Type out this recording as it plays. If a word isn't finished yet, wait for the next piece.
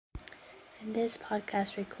In this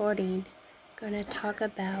podcast recording, I'm going to talk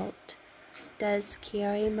about, does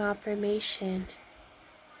chiari malformation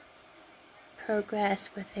progress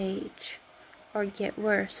with age or get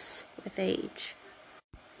worse with age?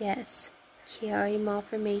 Yes, chiari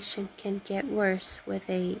malformation can get worse with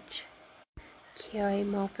age. Chiari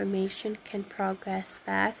malformation can progress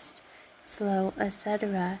fast, slow,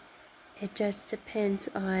 etc. It just depends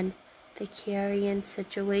on the chiarian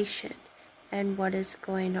situation and what is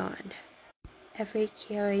going on. Every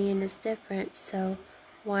chiarian is different, so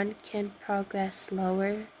one can progress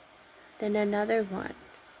slower than another one.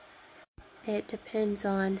 It depends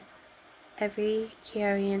on every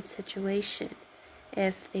chiarian situation,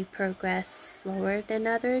 if they progress slower than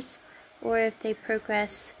others or if they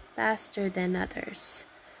progress faster than others.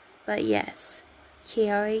 But yes,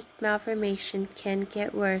 chiari malformation can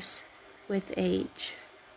get worse with age.